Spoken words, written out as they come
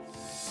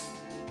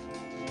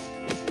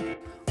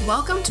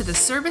Welcome to the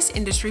Service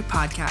Industry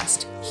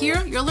Podcast.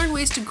 Here, you'll learn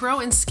ways to grow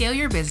and scale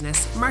your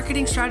business,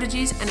 marketing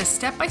strategies, and a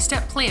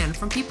step-by-step plan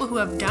from people who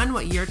have done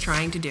what you're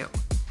trying to do.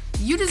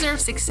 You deserve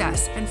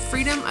success and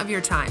freedom of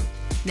your time.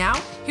 Now,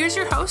 here's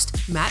your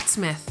host, Matt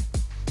Smith.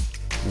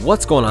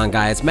 What's going on,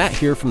 guys? Matt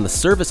here from the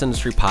Service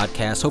Industry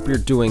Podcast. Hope you're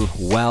doing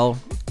well.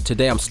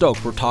 Today, I'm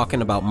stoked. We're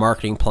talking about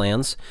marketing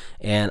plans,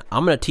 and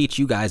I'm going to teach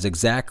you guys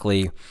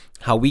exactly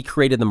how we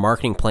created the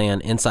marketing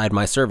plan inside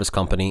my service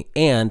company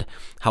and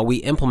how we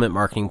implement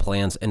marketing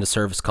plans into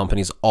service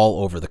companies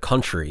all over the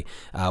country,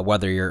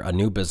 whether you're a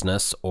new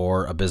business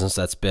or a business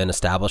that's been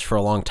established for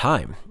a long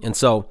time. And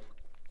so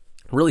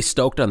really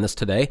stoked on this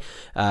today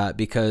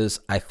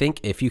because I think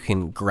if you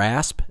can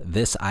grasp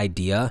this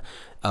idea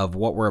of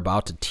what we're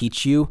about to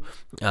teach you,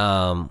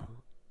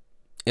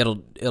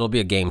 it'll be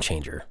a game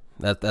changer.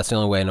 That's the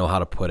only way I know how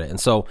to put it. And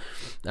so,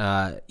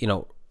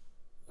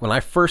 when I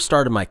first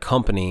started my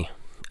company,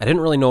 I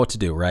didn't really know what to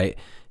do, right?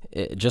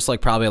 Just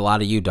like probably a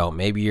lot of you don't.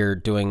 Maybe you're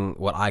doing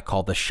what I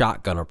call the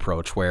shotgun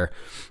approach, where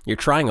you're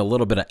trying a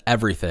little bit of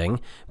everything,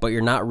 but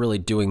you're not really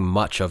doing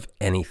much of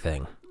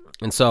anything.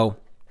 And so,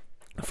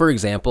 for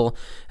example,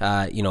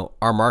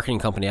 our marketing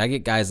company, I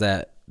get guys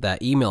that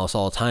email us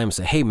all the time and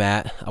say, "Hey,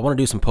 Matt, I want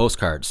to do some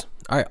postcards."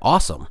 All right,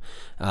 awesome.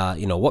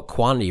 What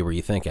quantity were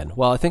you thinking?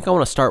 Well, I think I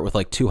want to start with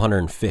like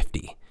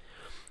 250.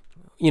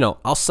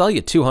 I'll sell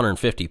you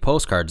 250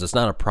 postcards. It's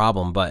not a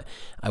problem, but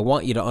I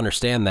want you to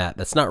understand that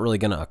that's not really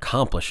going to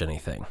accomplish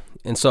anything.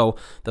 And so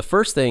the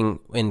first thing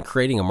in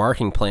creating a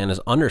marketing plan is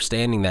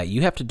understanding that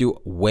you have to do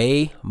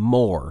way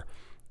more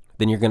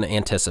than you're going to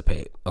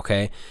anticipate,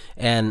 okay?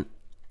 And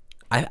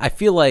I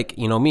feel like,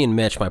 me and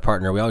Mitch, my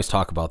partner, we always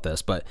talk about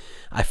this, but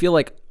I feel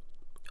like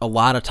a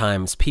lot of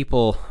times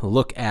people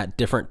look at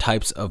different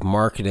types of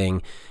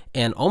marketing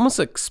and almost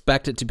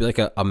expect it to be like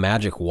a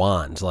magic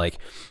wand. Like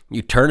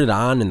you turn it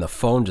on and the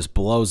phone just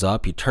blows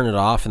up. You turn it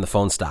off and the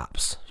phone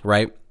stops,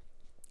 right?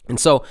 And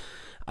so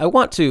I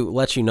want to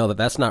let you know that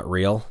that's not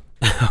real,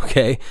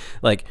 okay?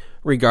 Like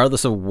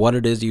regardless of what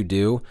it is you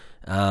do,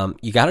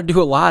 you got to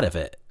do a lot of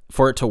it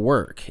for it to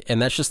work.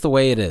 And that's just the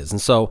way it is.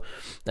 And so,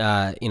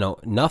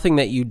 nothing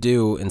that you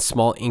do in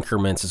small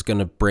increments is going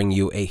to bring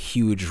you a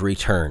huge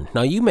return.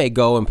 Now, you may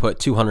go and put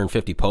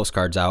 250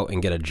 postcards out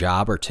and get a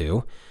job or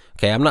two.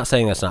 Okay, I'm not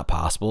saying that's not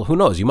possible. Who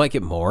knows? You might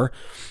get more.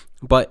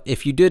 But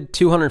if you did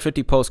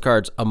 250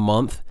 postcards a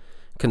month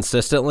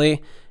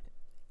consistently,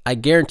 I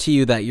guarantee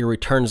you that your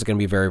return is going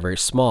to be very, very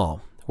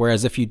small.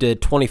 Whereas if you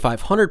did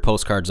 2,500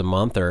 postcards a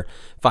month or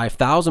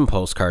 5,000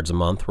 postcards a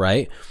month,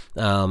 right?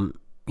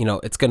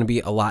 It's going to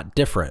be a lot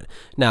different.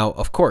 Now,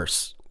 of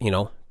course,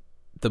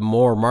 the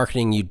more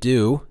marketing you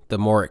do, the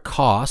more it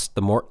costs,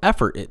 the more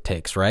effort it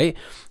takes, right?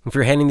 If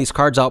you're handing these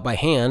cards out by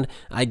hand,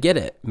 I get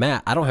it.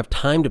 Matt, I don't have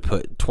time to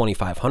put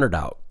 2,500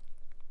 out.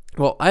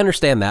 Well, I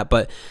understand that,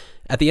 but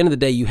at the end of the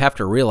day, you have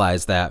to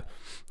realize that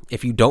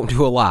if you don't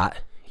do a lot,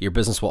 your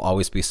business will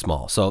always be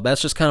small. So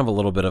that's just kind of a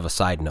little bit of a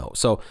side note.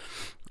 So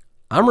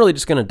I'm really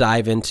just going to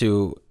dive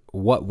into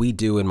what we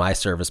do in my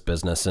service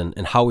business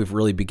and how we've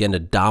really begun to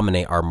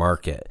dominate our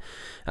market.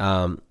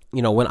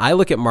 When I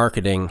look at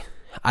marketing,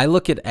 I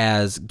look at it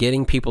as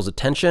getting people's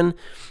attention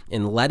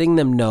and letting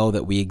them know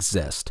that we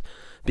exist.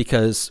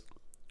 Because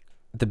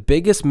the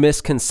biggest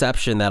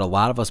misconception that a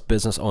lot of us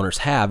business owners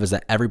have is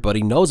that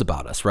everybody knows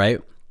about us, right?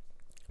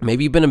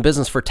 Maybe you've been in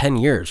business for 10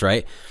 years,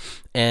 right?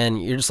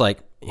 And you're just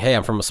like, hey,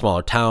 I'm from a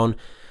smaller town.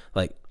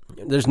 Like,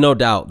 there's no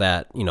doubt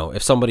that,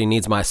 if somebody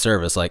needs my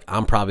service, like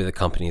I'm probably the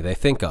company they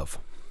think of.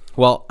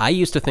 Well, I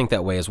used to think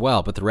that way as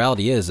well, but the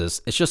reality is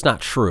it's just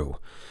not true.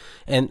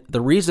 And the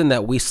reason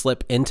that we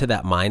slip into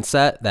that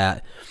mindset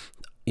that,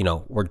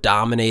 we're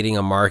dominating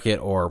a market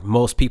or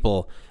most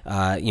people,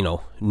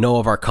 know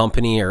of our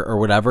company or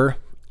whatever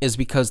is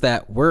because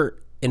that we're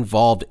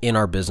involved in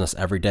our business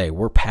every day.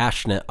 We're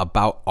passionate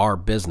about our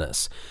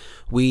business.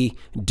 We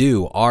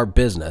do our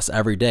business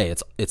every day.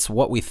 It's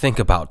what we think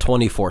about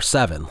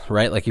 24/7,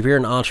 right? Like if you're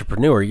an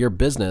entrepreneur, your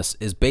business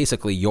is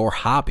basically your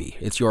hobby.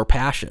 It's your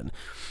passion.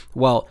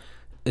 Well,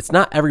 it's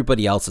not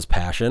everybody else's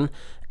passion.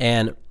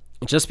 And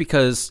just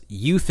because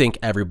you think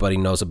everybody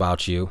knows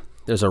about you,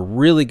 there's a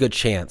really good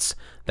chance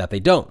that they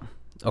don't.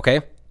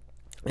 Okay?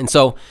 And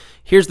so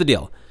here's the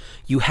deal.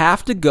 You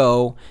have to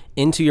go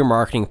into your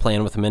marketing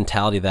plan with a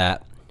mentality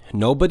that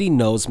nobody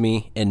knows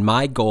me, and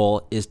my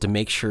goal is to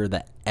make sure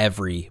that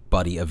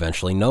everybody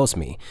eventually knows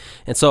me.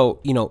 And so,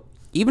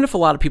 even if a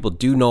lot of people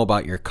do know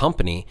about your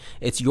company,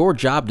 it's your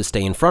job to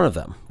stay in front of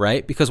them,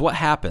 right? Because what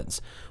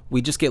happens?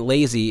 We just get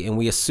lazy and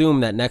we assume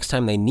that next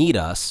time they need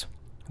us,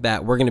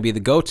 that we're going to be the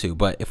go-to.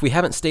 But if we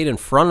haven't stayed in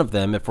front of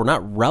them, if we're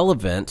not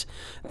relevant,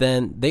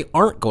 then they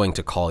aren't going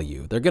to call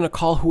you. They're going to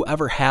call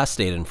whoever has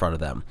stayed in front of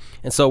them.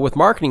 And so with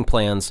marketing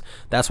plans,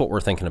 that's what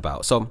we're thinking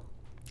about. So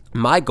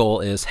my goal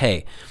is,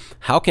 hey,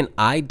 how can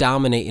I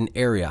dominate an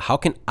area? How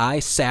can I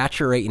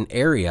saturate an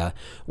area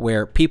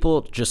where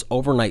people just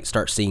overnight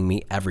start seeing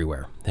me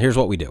everywhere? Here's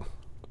what we do.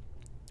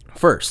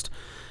 First,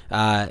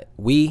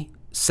 we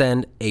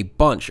send a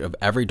bunch of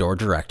Every Door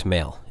direct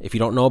mail. If you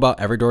don't know about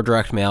Every Door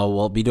direct mail,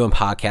 we'll be doing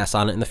podcasts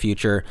on it in the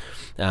future.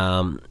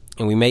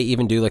 And we may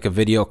even do like a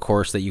video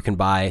course that you can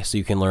buy so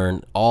you can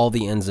learn all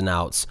the ins and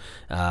outs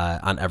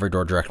on Every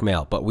Door direct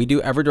mail. But we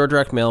do Every Door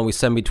direct mail, and we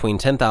send between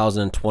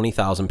 10,000 and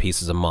 20,000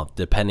 pieces a month,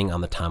 depending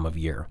on the time of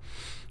year.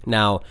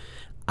 Now,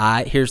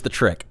 here's the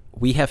trick.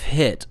 We have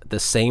hit the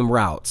same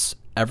routes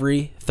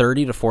every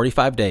 30 to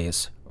 45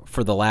 days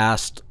for the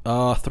last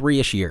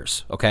 3-ish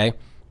years, okay?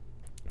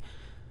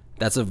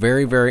 That's a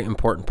very, very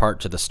important part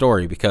to the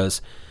story,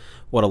 because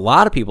what a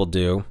lot of people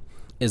do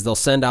is they'll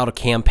send out a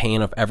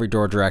campaign of Every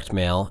Door direct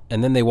mail,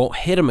 and then they won't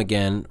hit them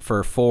again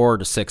for 4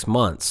 to 6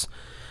 months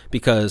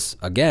because,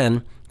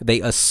 again,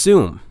 they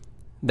assume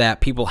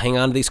that people hang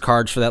on to these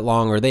cards for that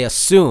long, or they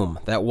assume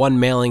that one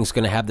mailing is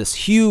going to have this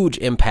huge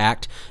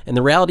impact, and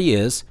the reality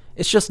is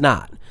it's just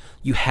not.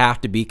 You have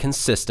to be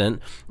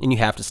consistent, and you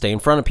have to stay in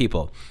front of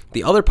people.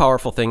 The other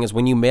powerful thing is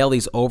when you mail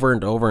these over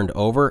and over and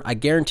over, I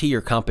guarantee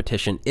your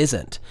competition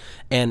isn't.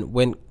 And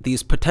when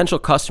these potential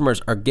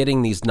customers are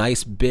getting these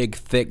nice, big,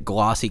 thick,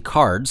 glossy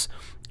cards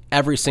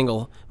every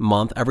single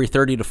month, every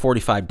 30 to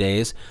 45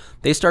 days,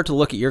 they start to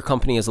look at your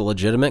company as a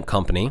legitimate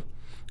company,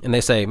 and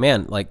they say,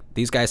 man, like,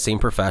 these guys seem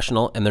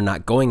professional and they're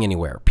not going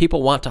anywhere.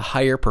 People want to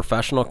hire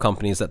professional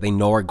companies that they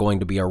know are going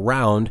to be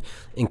around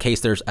in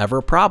case there's ever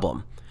a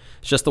problem.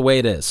 It's just the way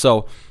it is.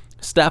 So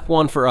step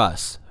 1 for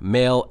us,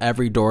 mail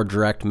Every Door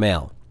direct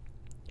mail.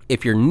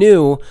 If you're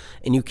new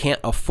and you can't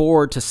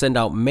afford to send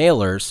out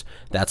mailers,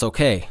 that's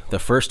okay. The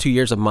first 2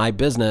 years of my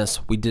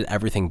business, we did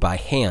everything by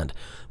hand.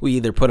 We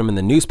either put them in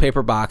the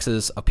newspaper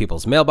boxes of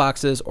people's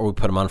mailboxes, or we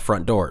put them on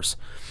front doors.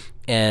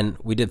 And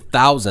we did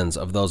thousands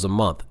of those a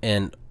month.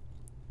 And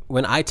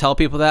when I tell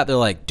people that, they're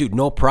like, dude,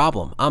 no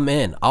problem. I'm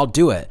in. I'll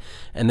do it.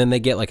 And then they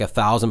get like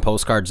 1,000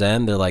 postcards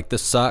in. They're like,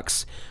 this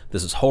sucks.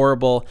 This is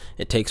horrible.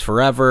 It takes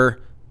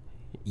forever.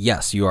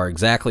 Yes, you are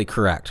exactly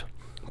correct.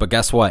 But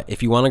guess what?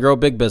 If you want to grow a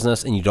big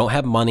business and you don't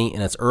have money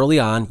and it's early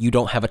on, you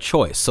don't have a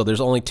choice. So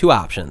there's only 2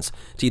 options: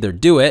 to either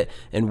do it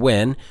and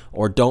win,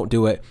 or don't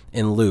do it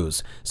and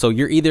lose. So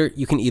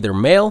you can either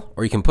mail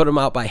or you can put them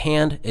out by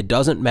hand. It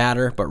doesn't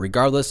matter, but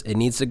regardless, it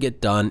needs to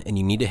get done, and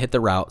you need to hit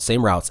the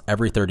same routes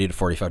every 30 to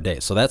 45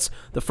 days. So that's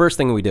the first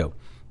thing we do.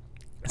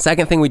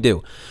 Second thing we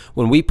do,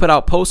 when we put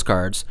out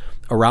postcards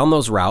around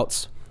those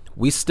routes,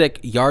 we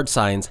stick yard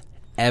signs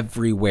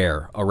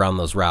everywhere around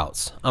those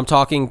routes. I'm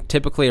talking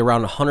typically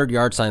around 100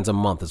 yard signs a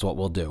month is what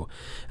we'll do.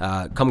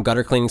 Come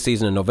gutter cleaning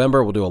season in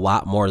November, we'll do a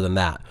lot more than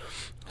that.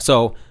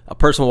 So a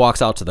person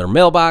walks out to their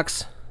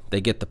mailbox,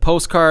 they get the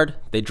postcard,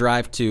 they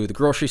drive to the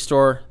grocery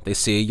store, they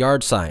see a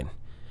yard sign.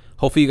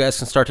 Hopefully you guys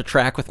can start to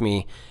track with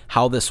me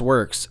how this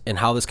works and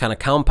how this kind of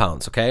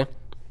compounds, okay?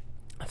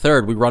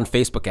 Third, we run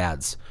Facebook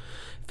ads.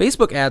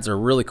 Facebook ads are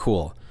really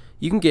cool.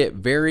 You can get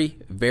very,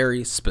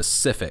 very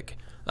specific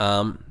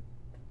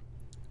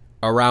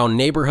around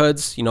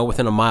neighborhoods,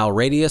 within a mile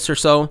radius or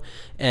so.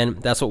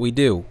 And that's what we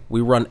do. We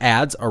run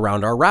ads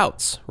around our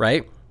routes,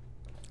 right?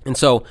 And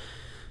so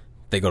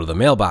they go to the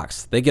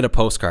mailbox, they get a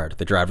postcard,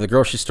 they drive to the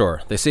grocery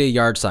store, they see a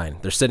yard sign,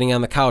 they're sitting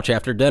on the couch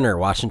after dinner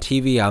watching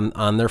TV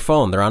on their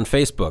phone, they're on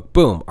Facebook.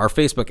 Boom, our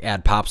Facebook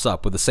ad pops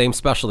up with the same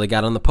special they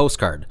got on the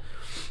postcard.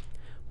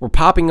 We're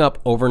popping up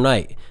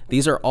overnight.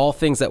 These are all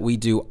things that we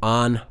do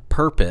on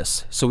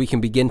purpose so we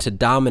can begin to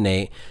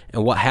dominate.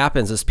 And what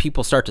happens is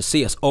people start to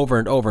see us over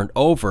and over and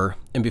over.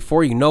 And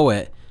before you know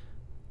it,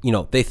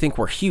 they think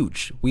we're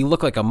huge. We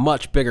look like a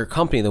much bigger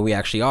company than we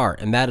actually are.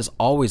 And that is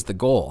always the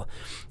goal.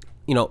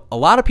 A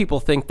lot of people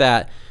think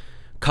that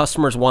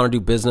customers want to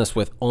do business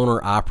with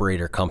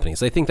owner-operator companies.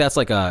 They think that's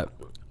like an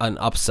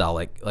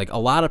upsell. Like a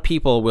lot of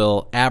people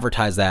will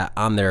advertise that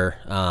on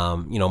their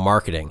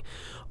marketing.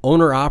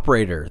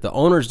 Owner-operator, the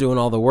owner's doing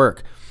all the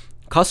work.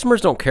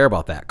 Customers don't care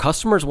about that.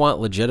 Customers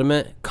want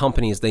legitimate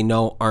companies they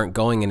know aren't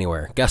going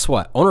anywhere. Guess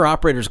what?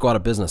 Owner-operators go out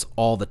of business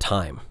all the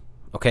time,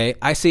 okay?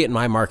 I see it in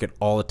my market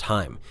all the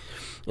time.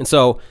 And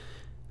so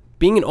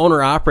being an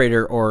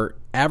owner-operator or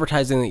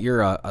advertising that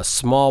you're a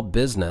small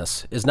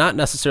business is not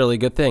necessarily a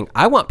good thing.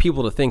 I want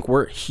people to think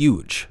we're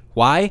huge.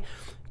 Why?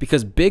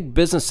 Because big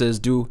businesses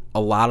do a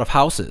lot of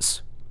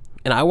houses.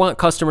 And I want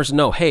customers to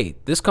know, hey,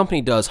 this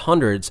company does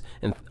hundreds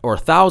or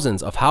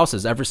thousands of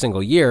houses every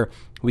single year.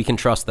 We can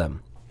trust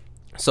them.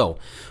 So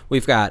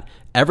we've got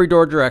Every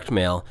Door direct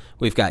mail.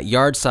 We've got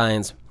yard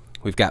signs.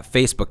 We've got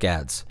Facebook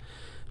ads.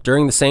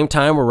 During the same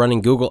time, we're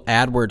running Google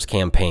AdWords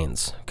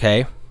campaigns.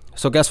 Okay.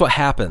 So guess what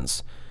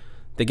happens?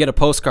 They get a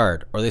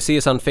postcard or they see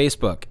us on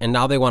Facebook, and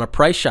now they want to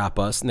price shop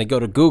us, and they go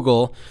to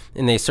Google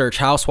and they search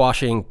house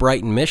washing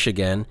Brighton,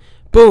 Michigan.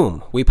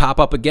 Boom, we pop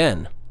up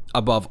again.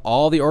 Above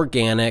all the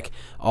organic,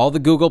 all the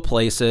Google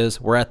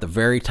places, we're at the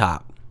very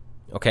top,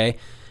 okay?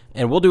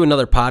 And we'll do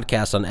another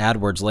podcast on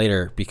AdWords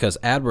later, because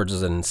AdWords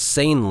is an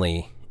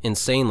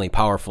insanely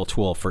powerful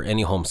tool for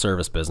any home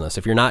service business.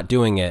 If you're not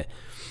doing it,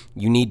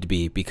 you need to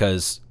be,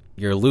 because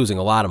you're losing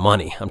a lot of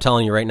money. I'm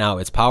telling you right now,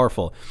 it's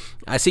powerful.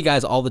 I see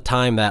guys all the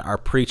time that are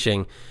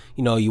preaching,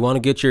 you want to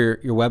get your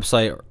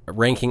website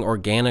ranking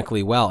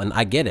organically well, and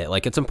I get it.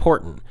 Like, it's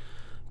important.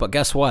 But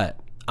guess what?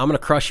 I'm going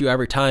to crush you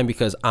every time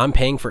because I'm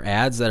paying for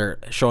ads that are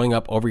showing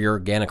up over your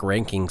organic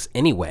rankings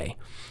anyway.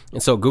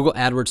 And so Google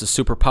AdWords is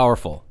super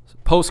powerful.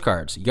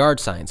 Postcards,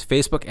 yard signs,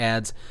 Facebook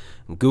ads,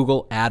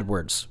 Google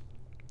AdWords.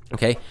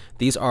 Okay,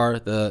 these are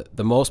the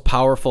most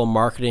powerful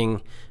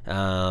marketing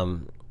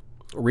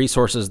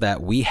resources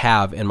that we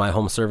have in my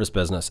home service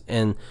business.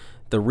 And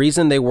the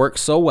reason they work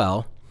so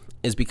well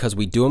is because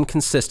we do them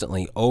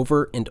consistently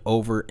over and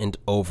over and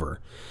over.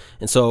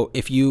 And so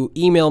if you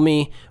email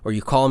me or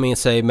you call me and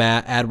say,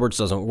 Matt, AdWords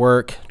doesn't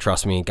work,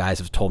 trust me, guys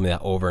have told me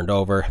that over and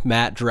over.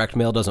 Matt, direct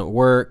mail doesn't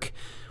work.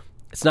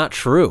 It's not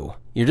true.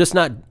 You're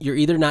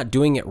either not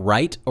doing it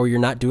right or you're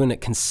not doing it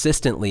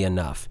consistently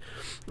enough.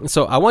 And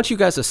so I want you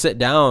guys to sit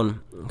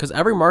down because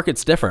every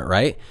market's different,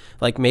 right?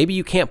 Like maybe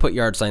you can't put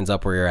yard signs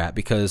up where you're at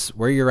because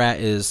where you're at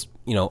is,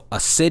 a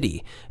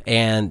city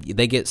and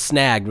they get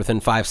snagged within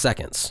 5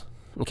 seconds.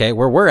 Okay,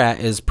 where we're at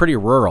is pretty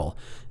rural.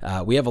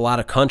 We have a lot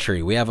of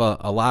country. We have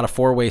a lot of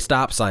 4-way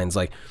stop signs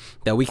like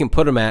that we can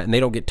put them at and they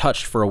don't get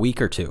touched for a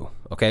week or two.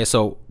 Okay,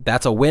 so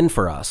that's a win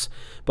for us.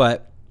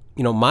 But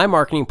my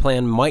marketing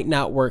plan might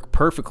not work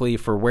perfectly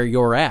for where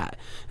you're at.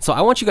 So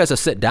I want you guys to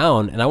sit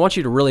down and I want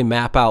you to really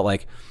map out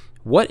like,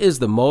 what is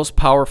the most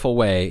powerful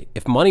way,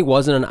 if money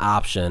wasn't an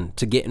option,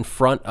 to get in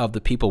front of the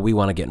people we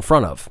want to get in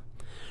front of?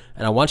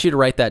 And I want you to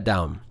write that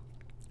down.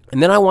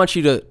 And then I want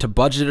you to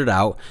budget it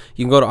out.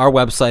 You can go to our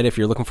website if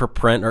you're looking for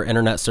print or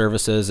internet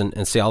services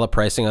and see all the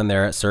pricing on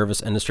there at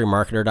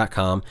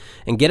serviceindustrymarketer.com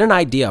and get an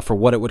idea for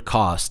what it would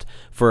cost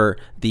for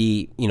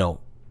the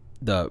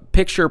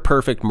picture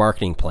perfect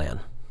marketing plan.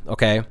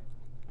 Okay,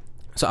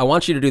 so I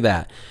want you to do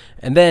that.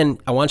 And then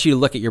I want you to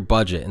look at your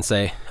budget and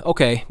say,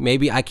 okay,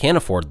 maybe I can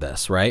afford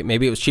this, right?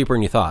 Maybe it was cheaper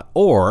than you thought.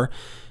 Or,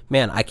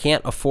 man, I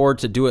can't afford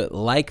to do it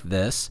like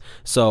this.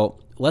 So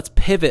let's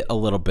pivot a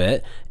little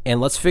bit and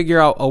let's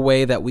figure out a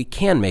way that we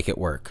can make it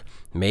work.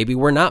 Maybe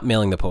we're not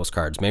mailing the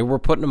postcards. Maybe we're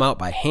putting them out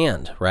by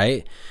hand,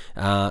 right?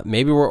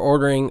 Maybe we're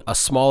ordering a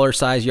smaller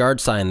size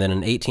yard sign than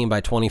an 18 by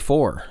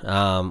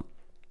 24.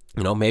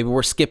 Maybe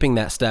we're skipping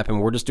that step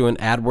and we're just doing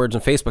AdWords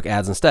and Facebook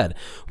ads instead.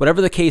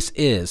 Whatever the case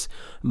is,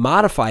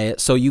 modify it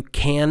so you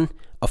can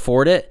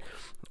afford it,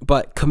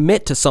 but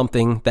commit to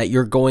something that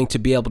you're going to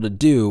be able to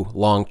do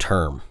long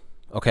term.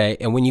 Okay.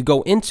 And when you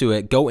go into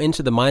the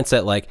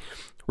mindset like,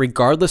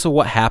 regardless of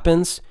what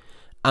happens,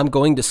 I'm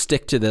going to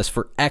stick to this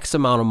for X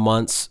amount of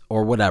months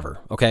or whatever.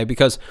 Okay.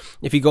 Because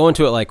if you go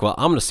into it like, well,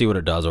 I'm going to see what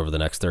it does over the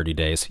next 30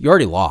 days, you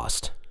already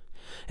lost.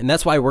 And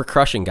that's why we're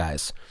crushing,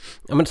 guys.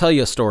 I'm going to tell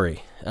you a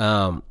story.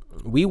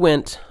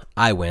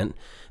 I went,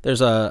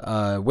 there's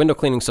a window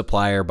cleaning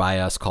supplier by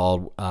us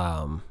called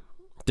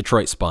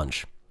Detroit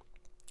Sponge.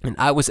 And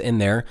I was in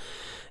there,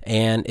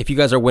 and if you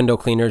guys are window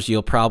cleaners,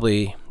 you've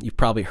probably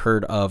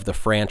heard of the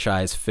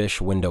franchise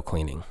Fish Window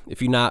Cleaning.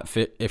 If you're not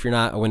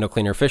a window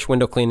cleaner, Fish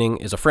Window Cleaning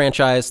is a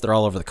franchise. They're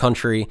all over the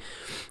country.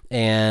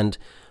 And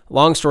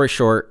long story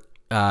short,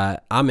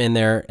 I'm in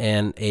there,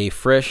 and a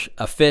fish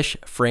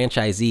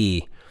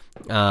franchisee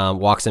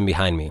walks in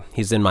behind me.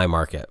 He's in my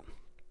market.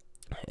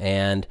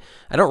 And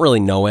I don't really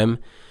know him,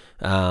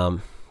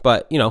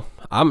 but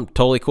I'm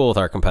totally cool with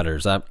our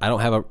competitors.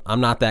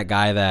 I'm not that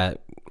guy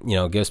that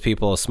gives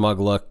people a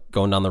smug look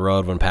going down the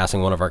road when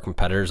passing one of our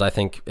competitors. I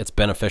think it's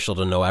beneficial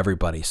to know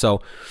everybody.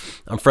 So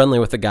I'm friendly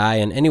with the guy,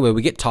 and anyway,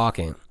 we get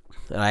talking,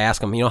 and I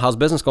ask him, how's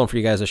business going for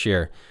you guys this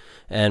year?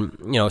 And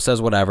it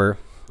says whatever,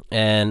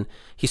 and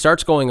he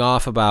starts going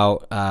off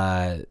about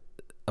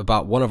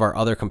one of our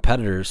other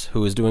competitors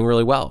who is doing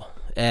really well,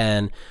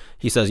 and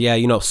he says, yeah,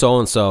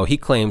 so-and-so, he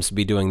claims to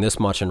be doing this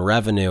much in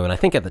revenue. And I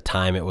think at the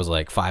time it was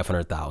like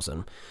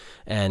 500,000.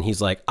 And he's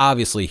like,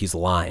 obviously he's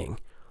lying.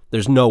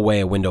 There's no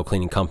way a window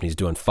cleaning company is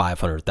doing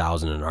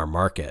 500,000 in our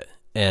market.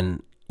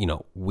 And,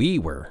 we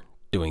were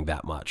doing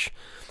that much.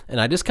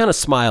 And I just kind of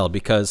smiled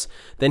because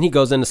then he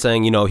goes into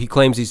saying, he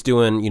claims he's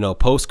doing,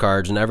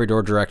 postcards and every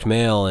door direct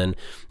mail. And,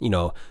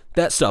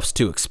 that stuff's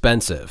too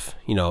expensive.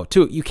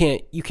 You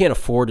can't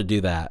afford to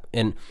do that.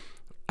 And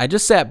I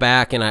just sat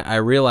back and I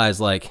realized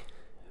like,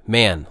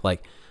 man,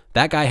 like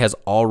that guy has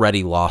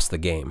already lost the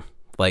game.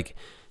 Like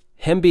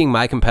him being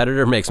my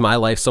competitor makes my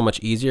life so much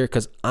easier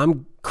because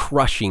I'm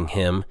crushing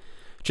him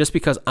just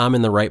because I'm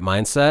in the right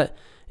mindset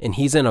and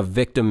he's in a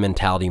victim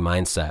mentality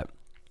mindset.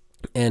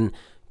 And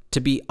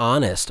to be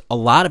honest, a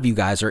lot of you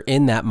guys are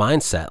in that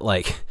mindset.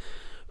 Like,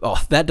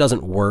 oh, that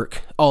doesn't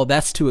work. Oh,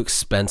 that's too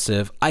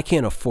expensive. I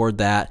can't afford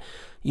that.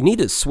 You need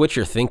to switch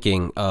your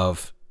thinking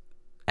of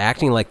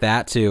acting like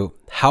that to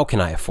how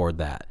can I afford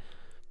that?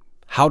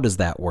 How does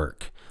that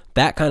work?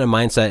 That kind of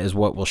mindset is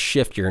what will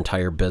shift your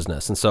entire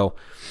business. And so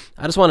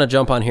I just want to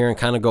jump on here and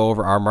kind of go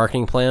over our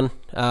marketing plan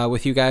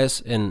with you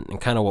guys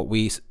and kind of what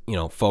we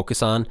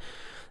focus on.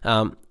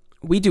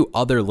 We do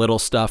other little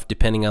stuff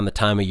depending on the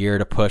time of year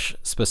to push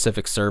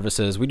specific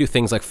services. We do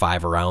things like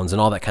 5 rounds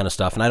and all that kind of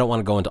stuff. And I don't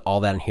want to go into all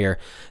that in here.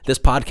 This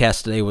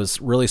podcast today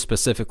was really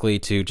specifically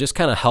to just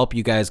kind of help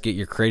you guys get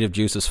your creative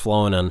juices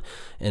flowing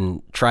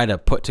and try to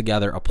put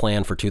together a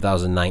plan for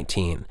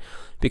 2019.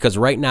 Because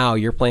right now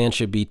your plan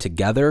should be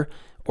together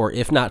or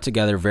if not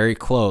together, very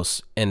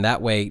close. And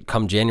that way,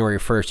 come January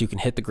 1st, you can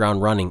hit the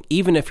ground running.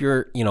 Even if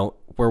you're,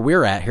 where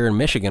we're at here in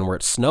Michigan, where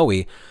it's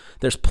snowy,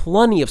 there's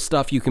plenty of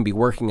stuff you can be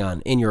working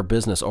on in your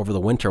business over the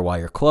winter while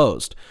you're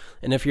closed.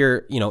 And if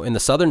you're, in the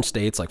southern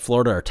states like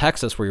Florida or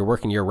Texas where you're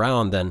working year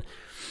round, then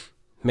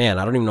man,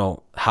 I don't even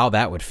know how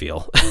that would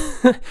feel.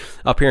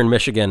 Up here in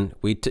Michigan,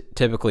 we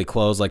typically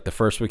close like the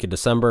first week of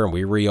December and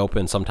we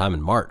reopen sometime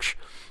in March.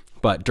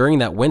 But during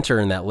that winter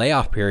and that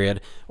layoff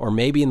period, or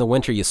maybe in the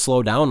winter you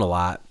slow down a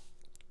lot,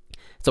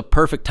 it's a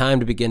perfect time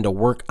to begin to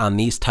work on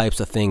these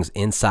types of things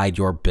inside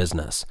your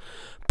business.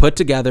 Put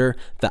together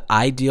the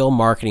ideal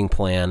marketing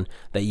plan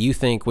that you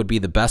think would be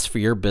the best for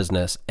your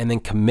business and then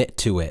commit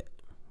to it.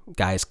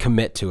 Guys,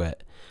 commit to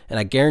it. And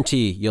I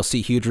guarantee you'll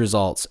see huge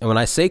results. And when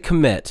I say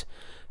commit,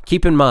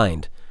 keep in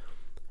mind,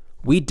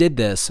 we did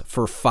this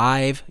for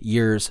 5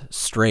 years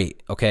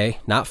straight, okay?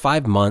 Not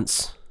 5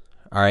 months,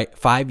 all right?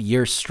 5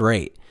 years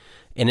straight.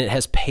 And it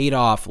has paid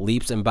off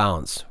leaps and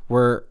bounds.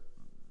 We're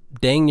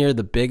dang near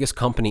the biggest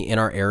company in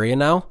our area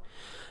now.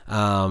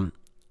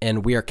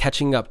 And we are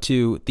catching up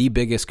to the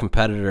biggest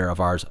competitor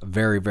of ours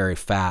very, very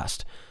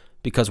fast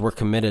because we're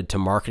committed to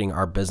marketing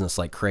our business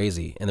like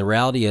crazy. And the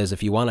reality is,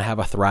 if you want to have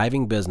a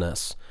thriving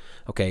business,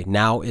 okay,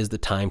 now is the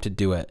time to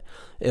do it.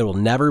 It will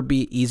never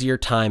be easier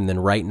time than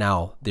right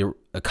now. The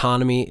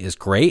economy is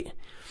great.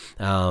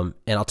 And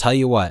I'll tell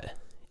you what,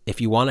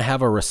 if you want to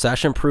have a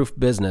recession-proof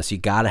business, you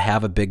got to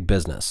have a big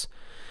business.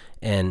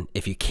 And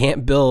if you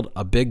can't build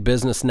a big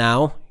business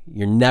now,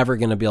 you're never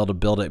going to be able to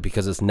build it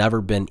because it's never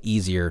been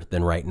easier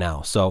than right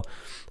now. So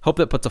hope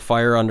that puts a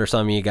fire under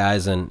some of you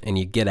guys and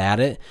you get at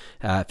it.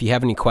 If you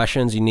have any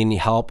questions, you need any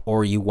help,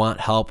 or you want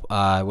help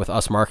with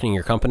us marketing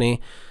your company,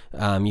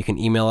 you can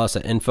email us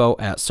at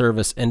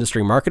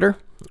info@serviceindustrymarketer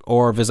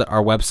or visit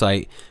our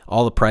website.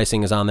 All the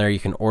pricing is on there. You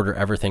can order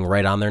everything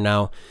right on there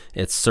now.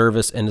 It's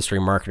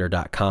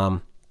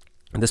serviceindustrymarketer.com.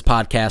 This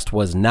podcast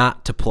was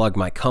not to plug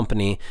my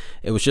company.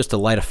 It was just to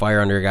light a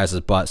fire under your guys'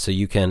 butt so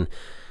you can,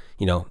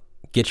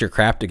 get your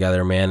crap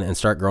together, man, and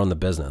start growing the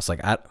business.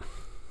 Like I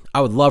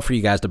would love for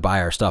you guys to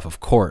buy our stuff, of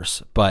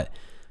course, but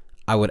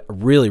I would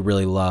really,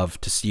 really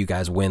love to see you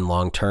guys win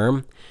long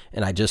term.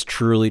 And I just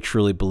truly,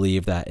 truly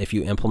believe that if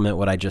you implement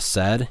what I just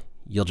said,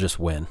 you'll just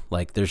win.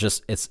 Like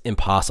it's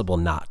impossible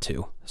not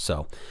to.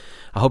 So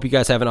I hope you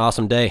guys have an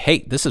awesome day.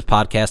 Hey, this is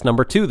podcast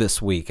number 2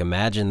 this week.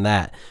 Imagine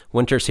that.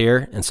 Winter's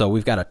here, and so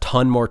we've got a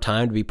ton more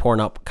time to be pouring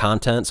up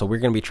content. So we're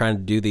going to be trying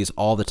to do these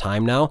all the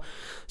time now.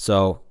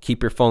 So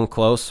keep your phone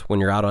close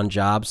when you're out on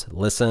jobs.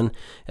 Listen.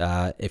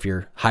 If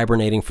you're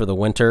hibernating for the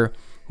winter,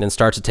 then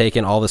start to take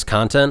in all this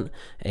content,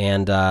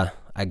 and I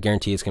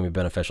guarantee it's going to be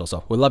beneficial.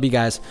 So we love you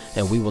guys,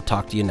 and we will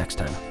talk to you next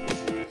time.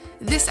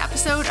 This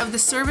episode of the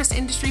Service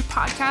Industry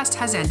Podcast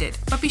has ended,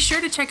 but be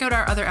sure to check out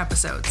our other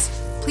episodes.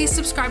 Please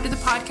subscribe to the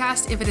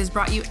podcast if it has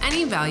brought you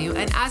any value,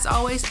 and as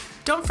always,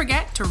 don't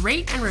forget to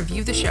rate and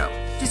review the show.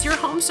 Does your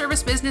home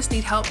service business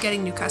need help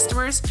getting new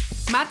customers?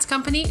 Matt's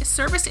company,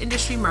 Service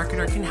Industry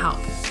Marketer, can help.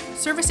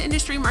 Service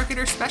Industry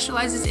Marketer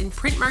specializes in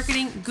print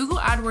marketing, Google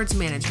AdWords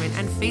management,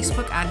 and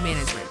Facebook ad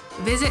management.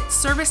 Visit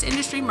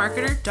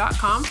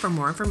serviceindustrymarketer.com for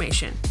more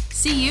information.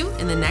 See you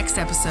in the next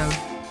episode.